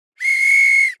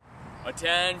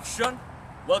Attention!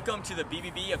 Welcome to the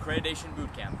BBB Accreditation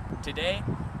Bootcamp. Today,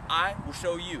 I will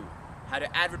show you how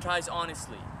to advertise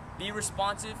honestly, be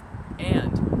responsive,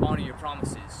 and honor your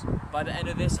promises. By the end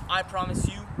of this, I promise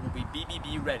you will be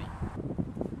BBB ready.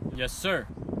 Yes, sir.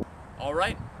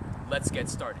 Alright, let's get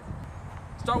started.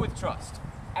 Start with trust.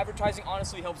 Advertising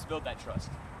honestly helps build that trust.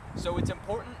 So it's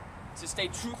important to stay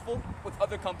truthful with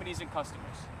other companies and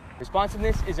customers.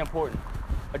 Responsiveness is important.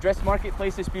 Address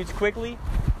marketplace disputes quickly,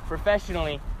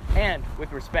 professionally, and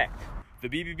with respect. The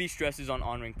BBB stresses on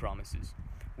honoring promises.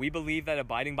 We believe that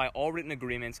abiding by all written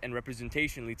agreements and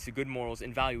representation leads to good morals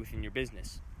and value within your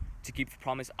business. To keep the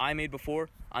promise I made before,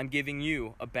 I'm giving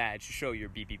you a badge to show you're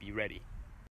BBB ready.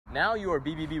 Now you are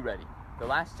BBB ready. The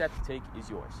last step to take is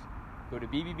yours. Go to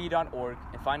bbb.org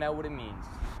and find out what it means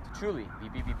to truly be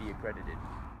BBB accredited.